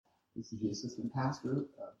This is the assistant pastor of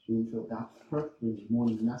Bloomfield Baptist Church doing the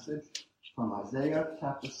morning message from Isaiah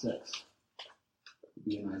chapter 6. We'll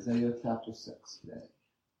be in Isaiah chapter 6 today.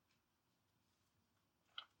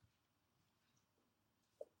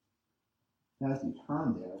 As you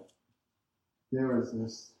turn there is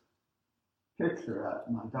this picture at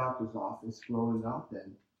my doctor's office growing up,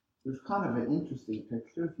 and it was kind of an interesting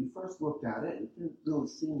picture. If you first looked at it, it didn't really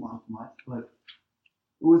seem like much, but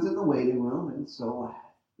it was in the waiting room, and so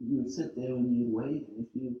you would sit there and you'd wait, and if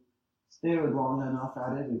you stared long enough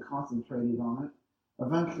at it and concentrated on it,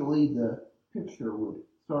 eventually the picture would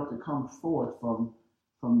start to come forth from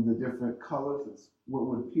the different colors and what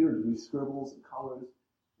would appear to be scribbles and colors,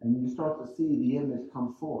 and you start to see the image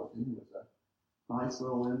come forth. And it was a nice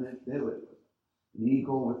little image. There was an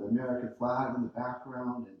eagle with the American flag in the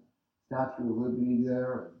background and Statue of Liberty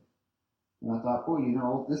there, and I thought, boy,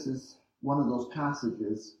 this is one of those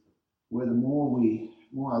passages where the more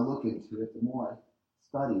I look into it, the more I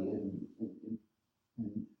study and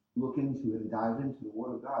look into it and dive into the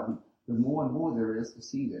Word of God, the more and more there is to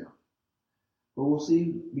see there. But we'll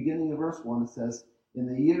see, beginning of verse 1, it says, "In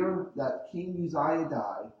the year that King Uzziah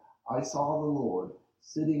died, I saw the Lord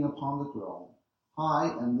sitting upon the throne,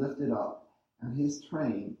 high and lifted up, and his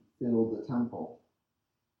train filled the temple."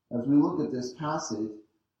 As we look at this passage,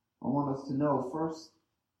 I want us to know first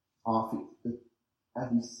off, as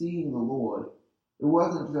he's seeing the Lord, it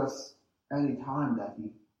wasn't just any time that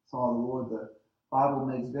he saw the Lord. The Bible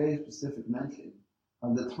makes very specific mention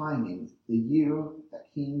of the timing, the year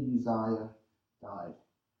that King Uzziah died.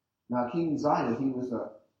 Now, King Uzziah, he was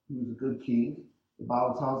a good king. The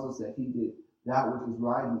Bible tells us that he did that which was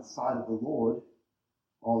right in the sight of the Lord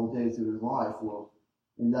all the days of his life. Well,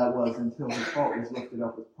 and that was until his heart was lifted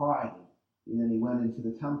up with pride, and then he went into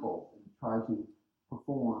the temple and tried to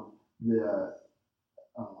perform the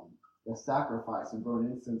sacrifice and burn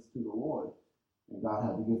incense to the Lord. And God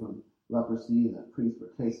had to give him leprosy, and the priest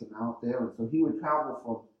would chase him out there. And so he would travel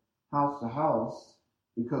from house to house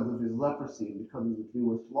because of his leprosy and because of the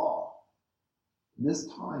Jewish law. This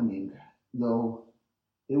timing, though,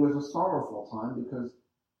 it was a sorrowful time because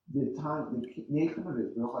the nation of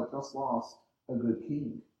Israel had just lost a good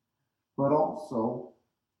king. But also,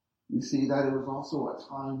 we see that it was also a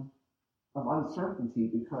time of uncertainty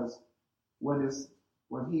because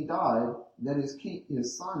when he died, then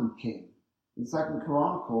his son came. In 2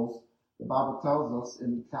 Chronicles, the Bible tells us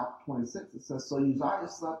in chapter 26, it says, "So Uzziah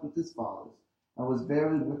slept with his fathers, and was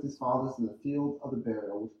buried with his fathers in the field of the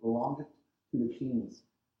burial, which belongeth to the kings.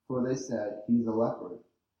 For they said, He's a leper.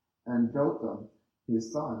 And Jotham,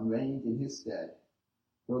 his son, reigned in his stead.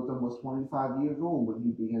 Jotham was 25 years old when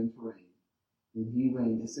he began to reign, and he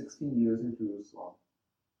reigned 16 years in Jerusalem.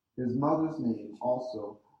 His mother's name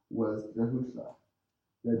also was Jehusha,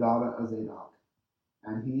 the daughter of Zadok.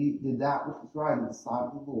 And he did that which was right in the sight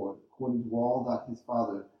of the Lord, according to all that his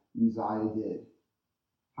father Uzziah did.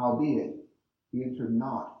 Howbeit, he entered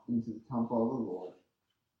not into the temple of the Lord,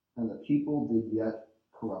 and the people did yet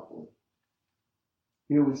corruptly."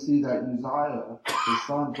 Here we see that Uzziah, his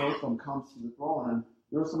son Jotham, comes to the throne, and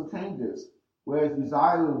there are some changes. Whereas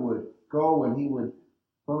Uzziah would go and he would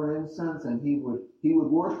burn incense and he would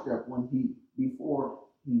worship before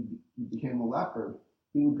he became a leper.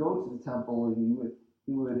 He would go to the temple and he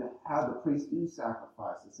would have the priest do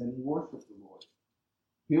sacrifices and he worshiped the Lord.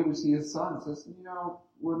 Here we see his son says,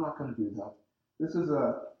 we're not going to do that. This is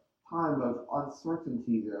a time of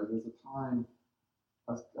uncertainty there. There's a time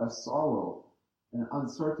of sorrow and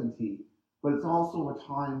uncertainty, but it's also a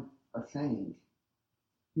time of change.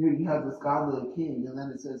 Here you have this godly king, and then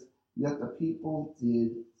it says, "Yet the people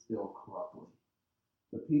did still corruptly."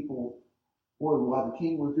 The people, while the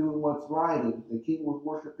king was doing what's right and the king was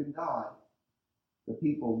worshiping God, the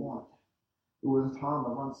people weren't. It was a time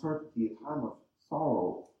of uncertainty, a time of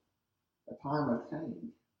sorrow, a time of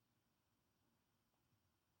change.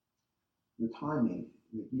 The timing,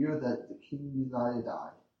 the year that the King Uzziah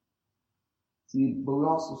died. See, but we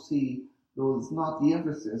also see, though it's not the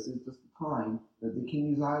emphasis, it's just the time that the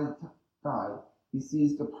King Uzziah died, he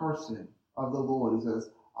sees the person of the Lord. He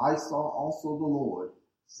says, "I saw also the Lord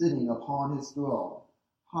sitting upon his throne,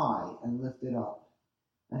 high and lifted up,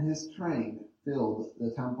 and his train filled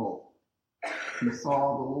the temple." He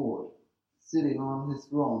saw the Lord sitting on his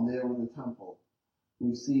throne there in the temple.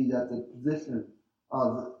 We see that the position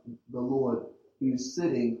of the Lord, he was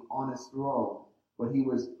sitting on his throne, but he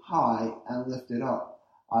was high and lifted up.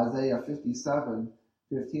 Isaiah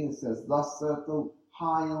 57:15 says, "Thus saith the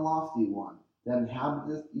high and lofty one, that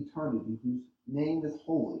inhabiteth eternity, whose name is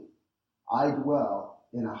holy. I dwell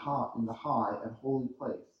in the high and holy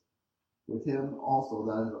place, with him also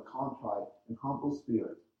that is a contrite and humble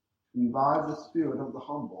spirit, to revive the spirit of the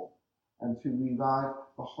humble, and to revive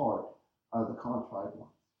the heart of the contrite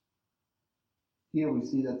ones. Here we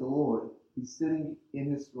see that the Lord, he's sitting in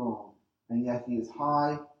his throne, and yet he is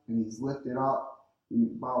high and he's lifted up. The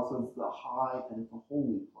Bible says the high and it's a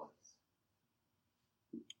holy place.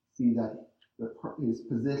 See that his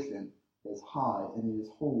position is high and it is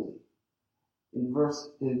holy.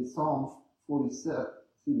 In Psalm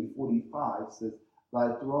 45 says,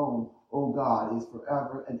 "Thy throne, O God, is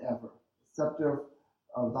forever and ever. The scepter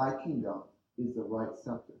of thy kingdom is the right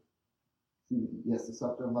scepter." Yes, the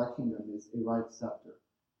scepter of thy kingdom is a right scepter.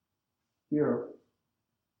 Here it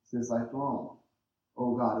says, "Thy throne,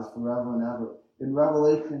 O God, is forever and ever." In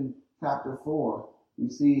Revelation chapter 4,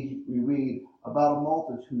 we read about a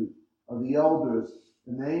multitude of the elders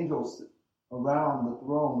and the angels around the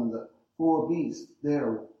throne, and the four beasts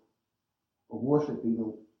there worshiping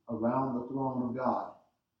around the throne of God.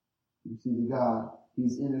 You see the God,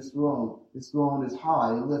 he's in his throne. His throne is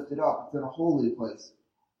high and lifted up. It's in a holy place.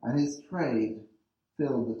 And his train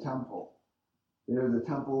filled the temple. There, the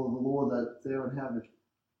temple of the Lord that's there in heaven.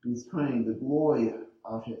 His train, the glory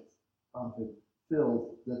of it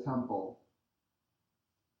filled the temple.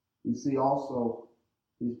 We see also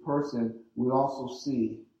his person. We also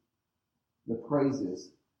see the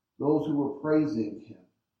praises. Those who were praising him.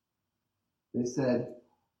 They said,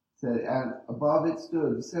 and above it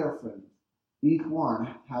stood the seraphim, each one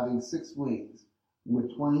having 6 wings.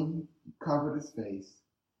 With twain he covered his face,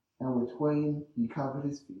 and with twain he covered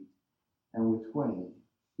his feet, and with twain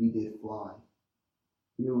he did fly.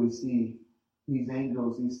 Here we see these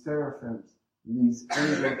angels, these seraphims, these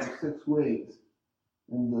angels with 6 wings.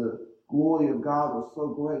 And the glory of God was so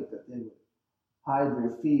great that they would hide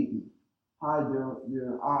their feet and hide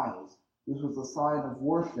their eyes. This was a sign of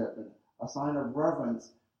worship and a sign of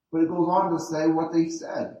reverence. But it goes on to say what they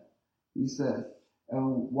said. He said,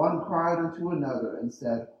 "And one cried unto another and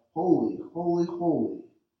said, Holy, holy, holy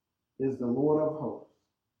is the Lord of hosts.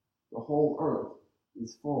 The whole earth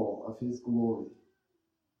is full of his glory."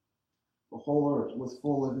 The whole earth was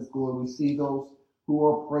full of his glory. We see those who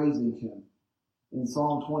are praising him. In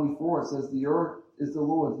Psalm 24 it says, "The earth is the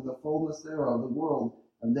Lord's, and the fullness thereof, the world,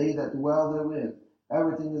 and they that dwell therein.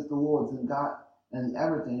 Everything is the Lord's, and God, and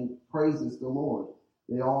everything praises the Lord."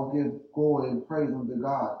 They all give glory and praise unto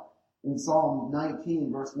God. In Psalm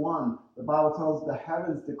 19, verse 1, the Bible tells us, "The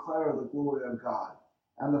heavens declare the glory of God,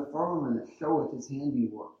 and the firmament showeth his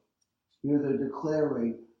handiwork." Here they're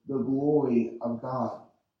declaring the glory of God.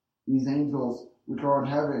 These angels which are in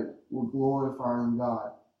heaven were glorifying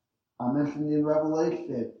God. I mentioned in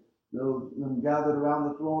Revelation, them gathered around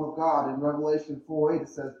the throne of God. In Revelation 4:8 it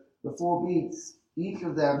says, "The 4 beasts, each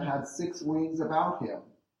of them had 6 wings about him,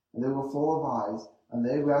 and they were full of eyes, and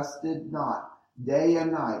they rested not day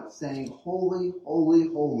and night, saying, Holy, holy,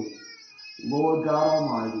 holy, Lord God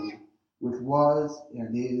Almighty, which was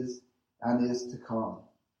and is to come."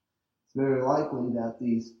 It's very likely that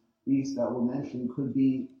these beasts that were mentioned could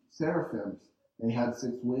be seraphims. They had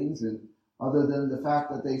 6 wings, and other than the fact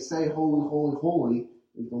that they say, "Holy, holy, holy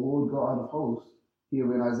is the Lord God of hosts,"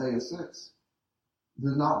 here in Isaiah 6,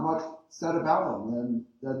 there's not much said about them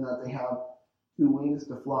than that they have 2 wings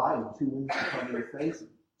to fly, and 2 wings to cover their face, and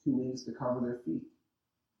 2 wings to cover their feet.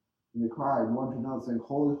 And they cried one to another, saying,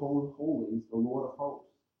 "Holy, holy, holy is the Lord of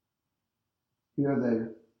hosts." Here they,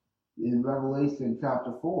 in Revelation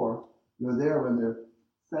chapter 4, they're there when they're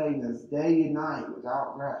saying this day and night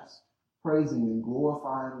without rest, praising and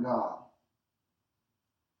glorifying God.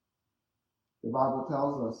 The Bible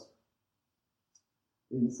tells us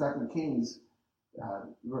in 1 Kings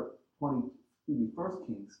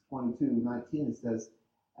 22:19, it says,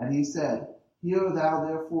 "And he said, Hear thou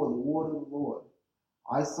therefore the word of the Lord.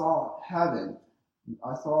 I saw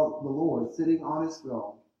the Lord sitting on his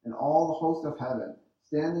throne, and all the host of heaven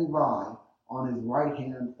standing by on his right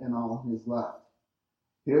hand and on his left."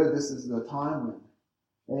 Here, this is the time when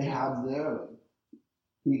Ahab's there, and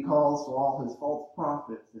he calls for all his false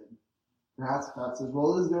prophets, and Jehoshaphat says,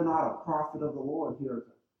 "Well, is there not a prophet of the Lord here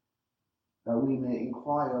that we may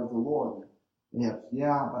inquire of the Lord?" And Ahab says,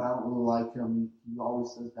 "Yeah, but I don't really like him. He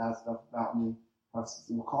always says bad stuff about me." I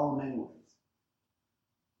said, "We'll call him anyways."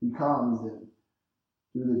 He comes, and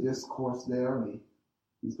through the discourse there,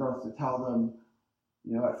 he starts to tell them,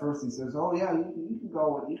 at first he says, "Oh yeah, you can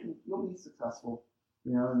go and you'll be successful."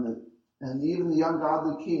 And even the young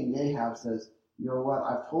godly king, Ahab, says, "You know what,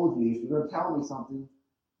 I've told you, if you're going to tell me something,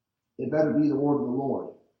 it better be the word of the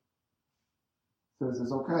Lord." So he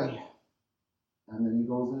says, "Okay." And then he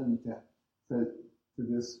goes into to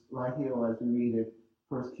this right here as we read in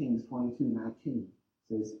 1 Kings 22:19. It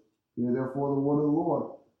says, "Hear therefore the word of the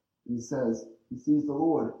Lord." And he says, he sees the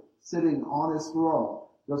Lord sitting on his throne,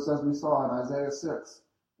 just as we saw in Isaiah 6,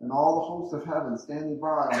 and all the hosts of heaven standing by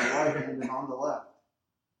on the right hand and on the left.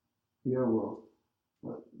 Here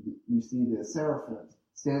you see the seraphim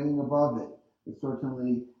standing above it. And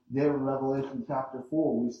certainly there in Revelation chapter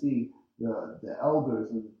 4, we see the elders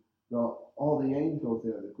and all the angels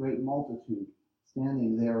there, the great multitude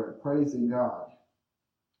standing there and praising God.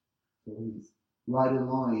 So he's right in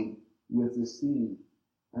line with this scene.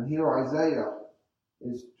 And here Isaiah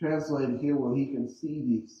is translated here where he can see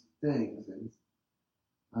these things,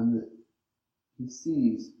 and he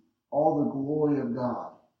sees all the glory of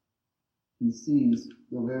God. He sees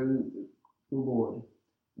the Lord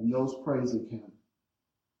and those praising him.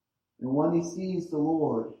 And when he sees the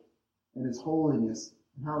Lord and his holiness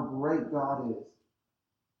and how great God is,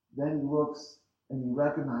 then he looks and he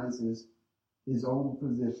recognizes his own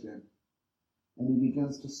position, and he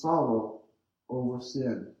begins to sorrow over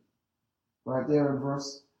sin. Right there in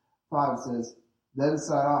verse 5 it says, "Then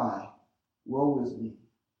said I, woe is me,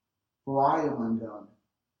 for I am undone,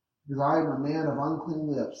 because I am a man of unclean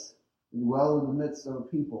lips, and dwell in the midst of a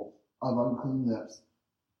people of unclean lips.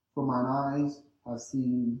 For mine eyes have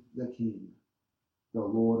seen the King, the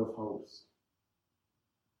Lord of hosts."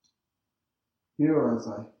 Here, as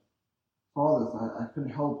I saw this, I couldn't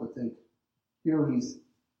help but think, here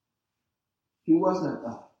he wasn't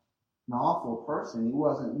an awful person. He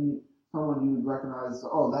wasn't someone you would recognize,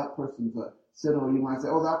 oh, that person's a sinner. Or you might say,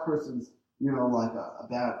 oh, that person's, like a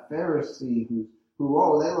bad Pharisee who,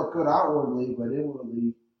 they look good outwardly, but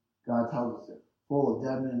inwardly, God tells us they're full of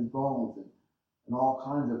dead men's bones and all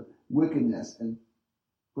kinds of wickedness.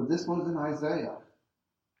 But this was in Isaiah.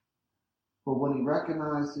 But when he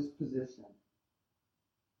recognized his position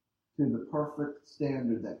to the perfect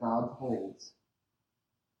standard that God holds,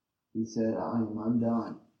 he said, I am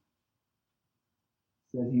undone.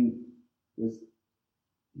 He said he was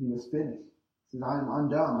finished. He said, I am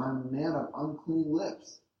undone. I am a man of unclean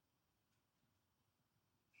lips.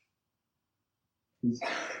 He's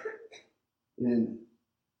in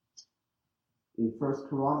 1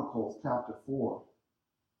 Chronicles chapter 4.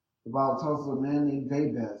 The Bible tells us a man named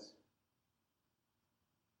Jabez.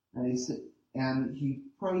 And he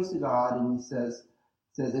prays to God, and he says,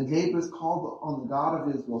 and Jabez called on the God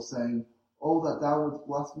of Israel, saying, "Oh, that thou wouldst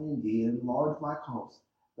bless me indeed, and enlarge my coast,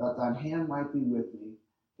 that thine hand might be with me,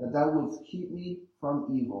 that thou wouldst keep me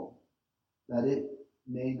from evil, that it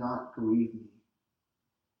may not grieve me."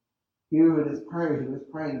 Here in his prayer, he was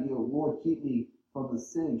praying, Lord, keep me from the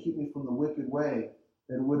sin, keep me from the wicked way,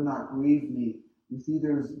 that it would not grieve me. You see,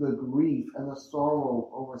 there's the grief and the sorrow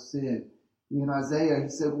over sin. In Isaiah, he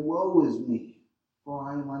said, woe is me, for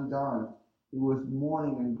I am undone. He was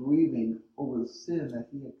mourning and grieving over the sin that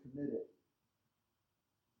he had committed.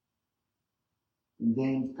 In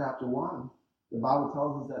James chapter 1, the Bible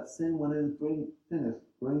tells us that sin, when it is finished,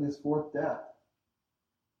 brings forth death.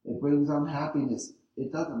 It brings unhappiness.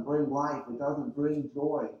 It doesn't bring life. It doesn't bring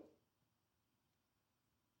joy.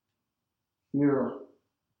 Here,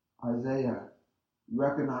 Isaiah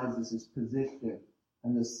recognizes his position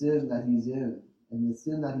and the sin that he's in and the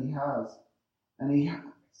sin that he has. And he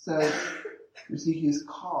says, you see, his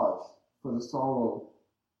cause for the sorrow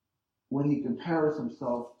when he compares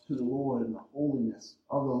himself to the Lord and the holiness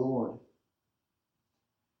of the Lord.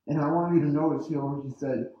 And I want you to notice here where he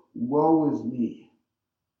said, woe is me.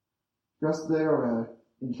 Just there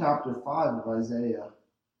in chapter 5 of Isaiah,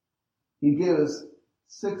 he gives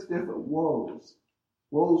 6 different woes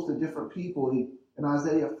to different people. In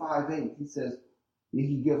Isaiah 5:8, he says,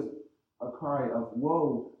 he gives a cry of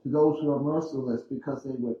woe to those who are merciless, because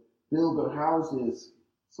they would build their houses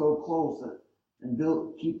so close and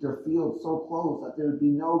keep their fields so close that there would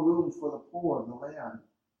be no room for the poor of the land.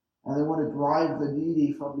 And they want to drive the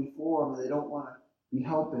needy from before them, and they don't want to be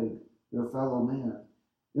helping their fellow man.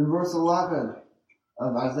 In verse 11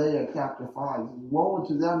 of Isaiah chapter 5, it says, woe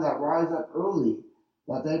unto them that rise up early,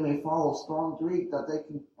 that they may follow strong drink,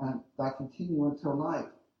 that continue until night,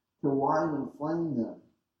 to wine and flame them,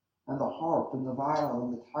 and the harp and the viol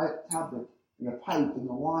and the tabret and the pipe and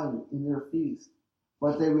the wine in their feast.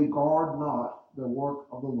 But they regard not the work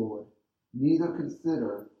of the Lord, neither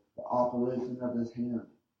consider the operation of his hand.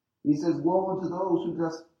 He says, woe unto those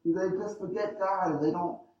who they just forget God, and they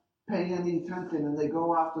don't pay any attention, and they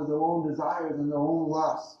go after their own desires and their own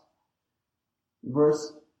lusts.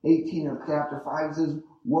 Verse 18 of chapter 5 says,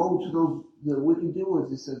 woe to the wicked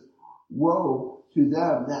doers. It says, woe to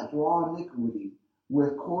them that draw iniquity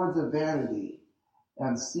with cords of vanity,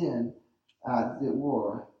 and sin, as it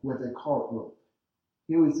were, with a cart rope.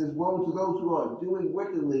 Here he says, woe to those who are doing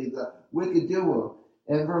wickedly, the wicked doer.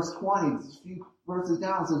 And verse 20, there's a few verses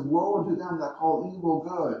down, it says, woe unto them that call evil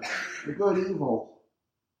good, the good evil.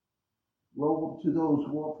 Woe to those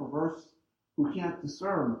who are perverse, who can't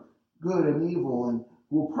discern good and evil, and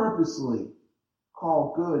will purposely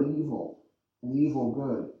call good evil and evil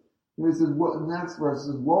good. Here it says, the next verse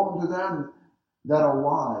says, woe unto them that are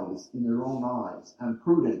wise in their own eyes and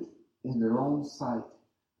prudent in their own sight.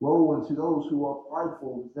 Woe unto those who are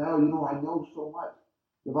prideful. Now, I know so much.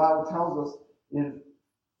 The Bible tells us in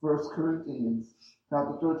 1 Corinthians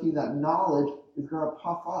chapter 13 that knowledge is going to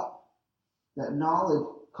puff up. That knowledge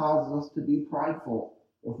causes us to be prideful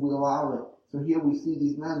if we allow it. So here we see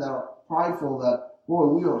these men that are prideful that, boy,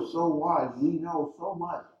 we are so wise. We know so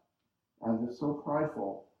much. And they're so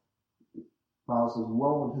prideful. The Bible says,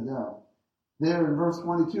 woe unto them. There in verse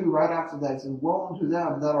 22, right after that, it says, woe unto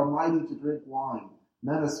them that are mighty to drink wine,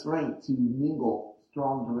 men of strength to mingle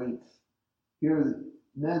strong drinks. Here are the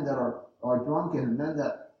men that are drunken, men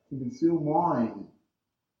that can consume wine.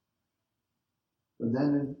 But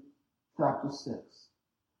then in chapter 6,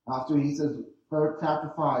 after he says,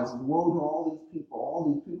 chapter 5, says, woe to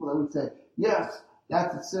all these people that would say, yes,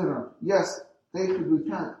 that's a sinner. Yes, they should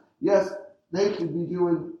repent. Yes, they should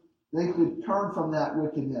turn from that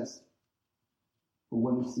wickedness. But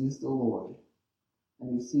when he sees the Lord,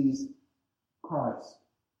 and he sees Christ,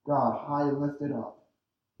 God high and lifted up,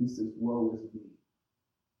 he says, woe is me.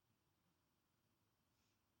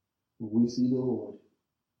 When we see the Lord,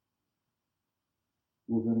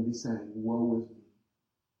 we're going to be saying, woe is me.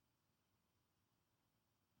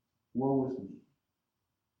 Woe is me.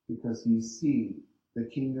 Because you see the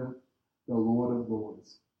kingdom, the Lord of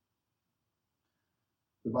Lords.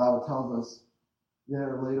 The Bible tells us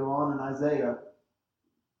there later on in Isaiah,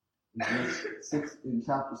 in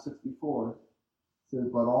chapter 64, it says,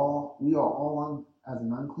 but we are all as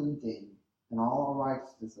an unclean thing, and all our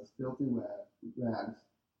righteousness as filthy rags,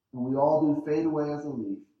 and we all do fade away as a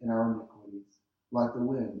leaf in our iniquities, like the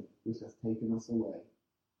wind which has taken us away.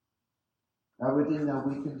 Everything that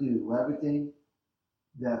we can do, everything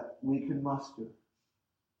that we can muster,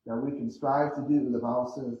 that we can strive to do, the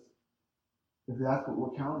Bible says, if that's what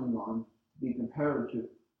we're counting on, to be compared to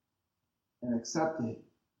and accepted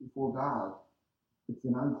before God, it's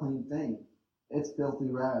an unclean thing. It's filthy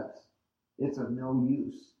rags. It's of no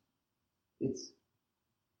use. It's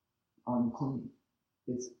unclean.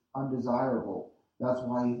 It's undesirable. That's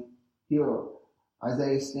why here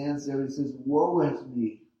Isaiah stands there and says, woe is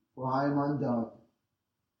me, for I am undone.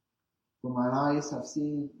 For mine eyes have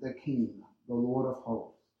seen the King, the Lord of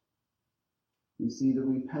hosts. We see the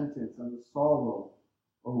repentance and the sorrow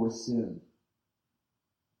over sin.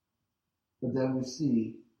 But then we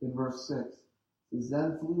see in verse 6, it says,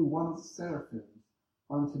 then flew one of the seraphims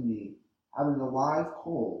unto me, having a live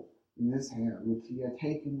coal in his hand, which he had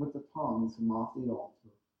taken with the tongs from off the altar.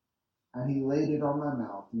 And he laid it on my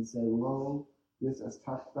mouth, and said, lo, this has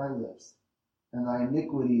touched thy lips, and thy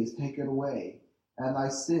iniquity is taken away, and thy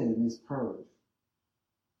sin is purged.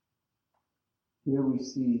 Here we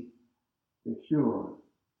see the cure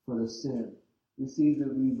for the sin. We see the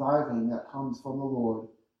reviving that comes from the Lord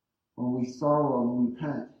when we sorrow and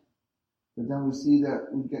repent. But then we see that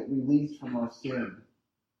we get released from our sin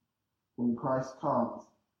when Christ comes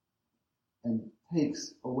and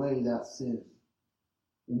takes away that sin.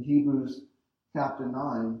 In Hebrews chapter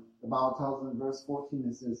 9, the Bible tells us in verse 14,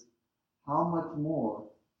 it says, how much more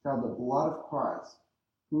shall the blood of Christ,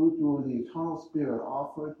 who through the eternal Spirit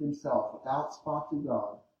offered himself without spot to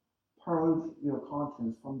God, purge your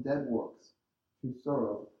conscience from dead works to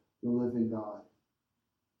serve the living God.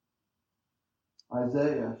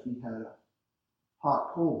 Isaiah, he had a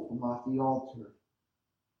hot coal from off the altar.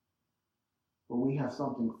 But we have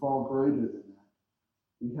something far greater than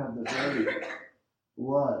that. We have the very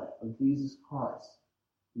blood of Jesus Christ,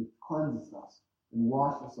 who cleanses us and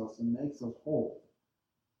washes us and makes us whole.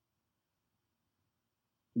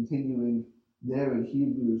 Continuing there in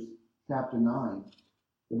Hebrews chapter 9,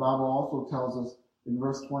 the Bible also tells us in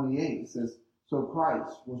verse 28, it says, so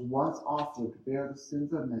Christ was once offered to bear the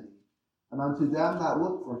sins of many, and unto them that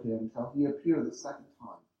look for him shall he appear the second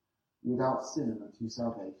time, without sin unto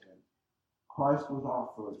salvation. Christ was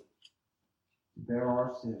offered to bear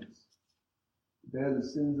our sins, to bear the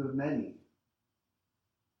sins of many.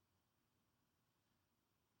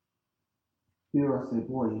 Here I say,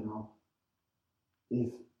 boy,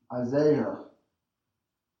 if Isaiah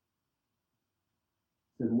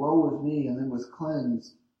said, woe is me, and then was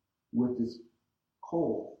cleansed with this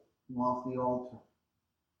coal from off the altar,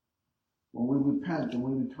 when we repent and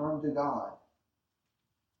we return to God,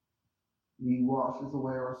 he washes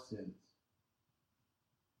away our sins.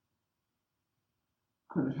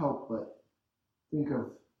 Couldn't help but think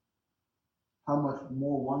of how much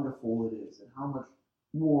more wonderful it is and how much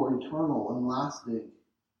more eternal and lasting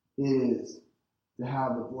it is to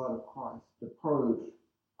have the blood of Christ to purge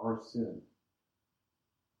our sin.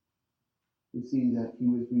 We see that he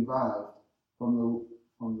was revived from the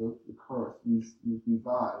curse. He was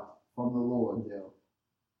revived from the Lord there.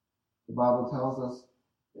 The Bible tells us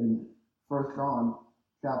in 1 John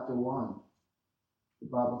chapter 1, the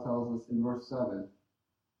Bible tells us in verse 7,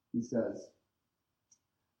 he says,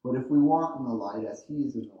 "But if we walk in the light as he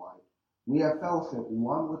is in the light, we have fellowship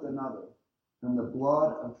one with another, and the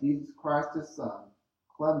blood of Jesus Christ his Son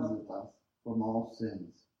cleanses us from all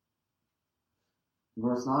sins."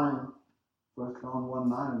 Verse 9, 1 John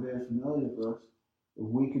 1:9, a very familiar verse. "If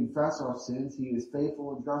we confess our sins, he is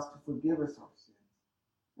faithful and just to forgive us our sins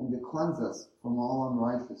and to cleanse us from all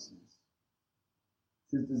unrighteousness."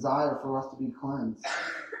 It's his desire for us to be cleansed.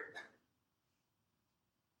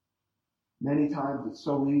 Many times it's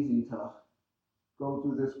so easy to go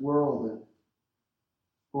through this world and,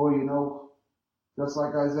 just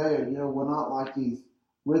like Isaiah, we're not like these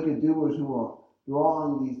wicked doers who are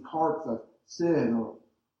drawing these carts of sin, or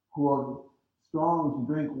who are strong to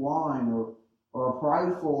drink wine, or are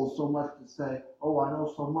prideful so much to say, "Oh, I know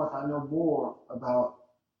so much, I know more about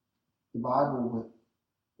the Bible," but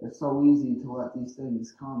it's so easy to let these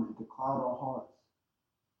things come and to cloud our hearts.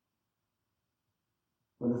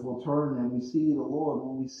 But if we'll turn and we see the Lord,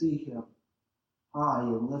 when we see him high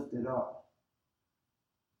and lifted up,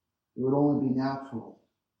 it would only be natural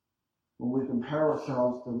when we compare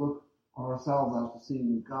ourselves to look on ourselves after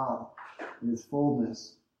seeing God in his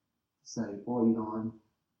fullness, to say, I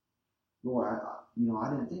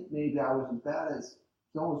didn't think maybe I was as bad as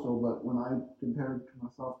so-and-so, but when I compared to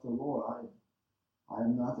myself to the Lord, I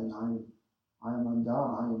am nothing. I am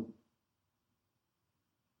undone.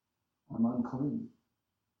 I'm unclean.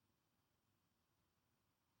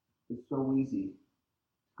 It's so easy to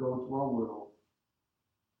go through our world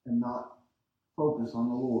and not focus on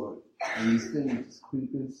the Lord, and these things just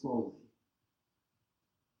creep in slowly.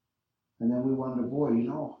 And then we wonder,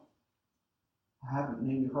 I haven't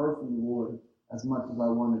maybe heard from the Lord as much as I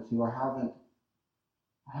wanted to. I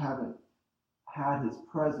haven't had his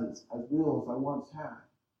presence as real as I once had.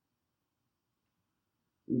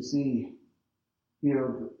 We see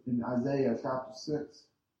here in Isaiah chapter 6,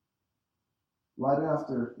 right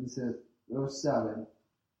after he says, verse 7,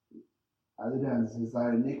 at the end it says,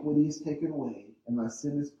 "Thy iniquity is taken away, and thy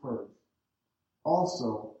sin is purged.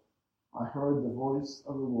 Also I heard the voice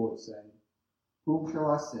of the Lord saying, Whom shall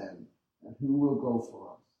I send, and who will go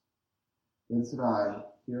for us? Then said I,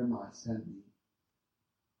 Here am I, send me."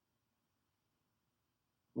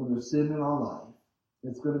 When there's sin in our life,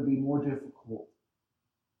 it's going to be more difficult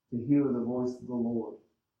to hear the voice of the Lord.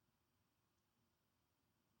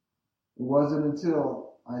 It wasn't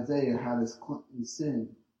until Isaiah had his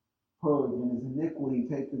sin purged and his iniquity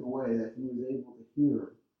taken away that he was able to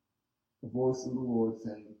hear the voice of the Lord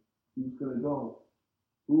saying, "Who's going to go?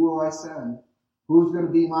 Who will I send? Who's going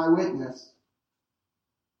to be my witness?"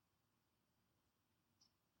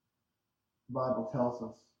 The Bible tells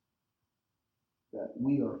us that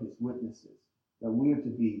we are his witnesses, that we are to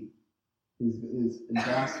be his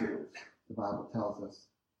ambassadors. The Bible tells us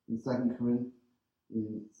in 2 Corinthians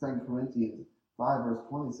 5 verse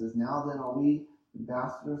 20 says, "Now then are we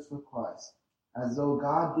ambassadors for Christ, as though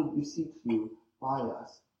God did beseech you by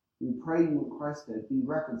us. We pray you in Christ's stead, be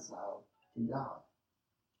reconciled to God."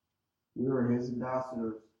 We are his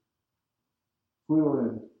ambassadors. If we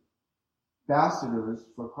were ambassadors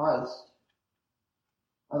for Christ,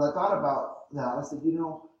 as I thought about that, I said,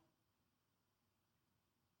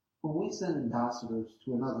 when we send ambassadors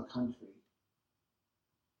to another country,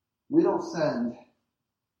 we don't send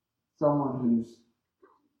someone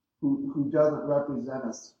who doesn't represent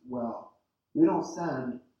us well. We don't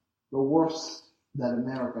send the worst that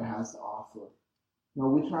America has to offer. No,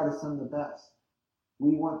 we try to send the best.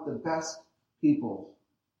 We want the best people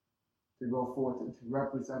to go forth and to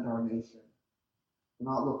represent our nation.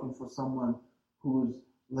 We're not looking for someone who's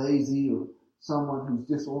lazy or someone who's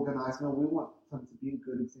disorganized. No, we want them to be a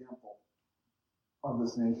good example of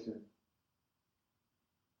this nation.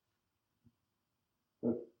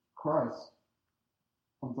 But Christ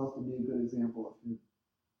wants us to be a good example of him.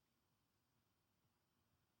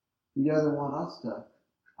 He doesn't want us to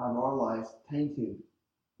have our lives tainted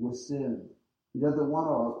with sin. He doesn't want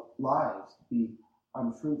our lives to be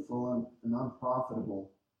unfruitful and unprofitable.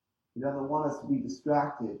 He doesn't want us to be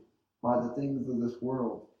distracted by the things of this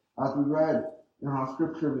world. As we read in our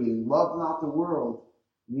scripture reading, "Love not the world,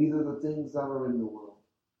 neither the things that are in the world.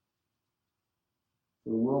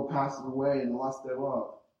 For the world passes away and the lust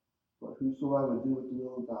thereof, but whosoever doeth the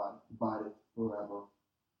will of God abideth forever.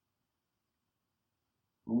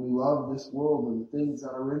 When we love this world and the things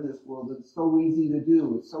that are in this world, it's so easy to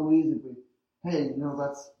do. It's so easy to be, hey,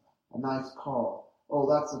 that's a nice car. Oh,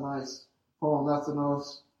 that's a nice phone. That's a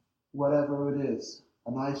nice whatever it is.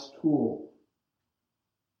 A nice tool.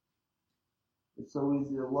 It's so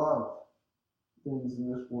easy to love things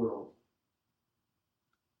in this world.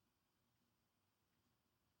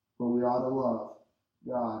 But we ought to love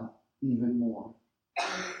God even more.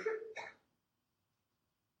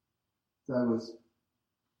 So I was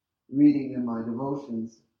reading in my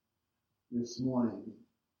devotions this morning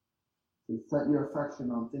to set your affection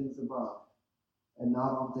on things above and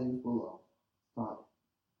not on things below. But,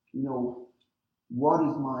 what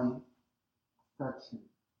is my affection?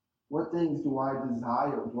 What things do I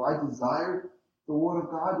desire? Do I desire the Word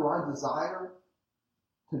of God? Do I desire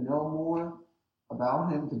to know more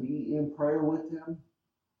about Him, to be in prayer with Him?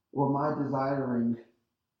 Or am I desiring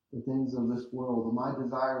the things of this world? Am I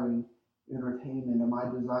desiring entertainment? Am I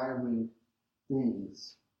desiring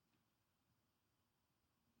things?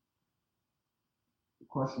 The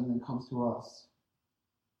question then comes to us.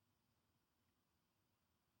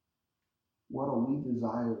 What are we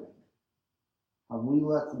desiring? Have we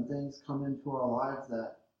let some things come into our lives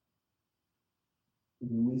that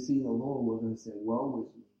when we see the Lord, we're going to say, woe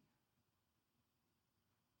is me?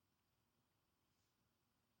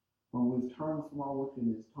 When we've turned from our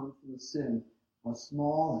wickedness, turned from the sin, as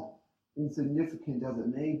small and insignificant as it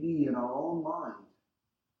may be in our own mind,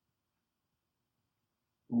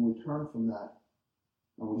 when we turn from that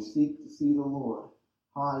and we seek to see the Lord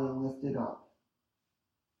high and lifted up,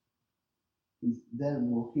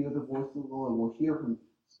 then we'll hear the voice of the Lord. We'll hear Him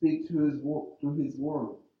speak through His Word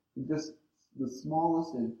in just the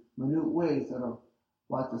smallest and minute ways that are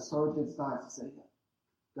like the surgeon's knife to say,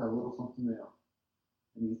 got a little something there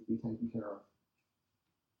that needs to be taken care of.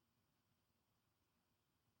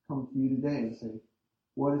 Come to you today and say,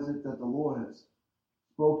 what is it that the Lord has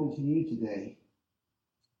spoken to you today?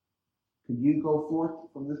 Could you go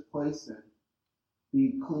forth from this place and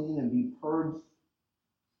be clean and be purged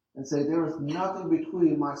and say, there is nothing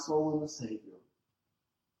between my soul and the Savior?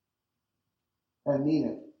 And mean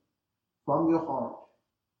it from your heart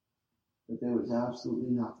that there is absolutely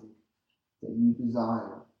nothing that you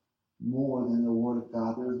desire more than the Word of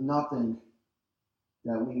God. There is nothing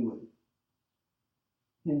that would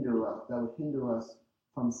hinder us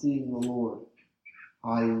from seeing the Lord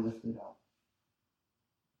high and lifted up.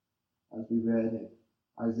 As we read in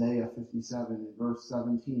Isaiah 57 in verse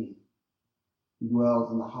 17, He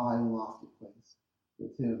dwells in the high and lofty place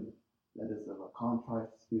with him that is of a contrite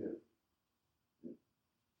spirit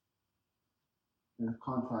and a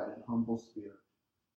contrite and humble spirit.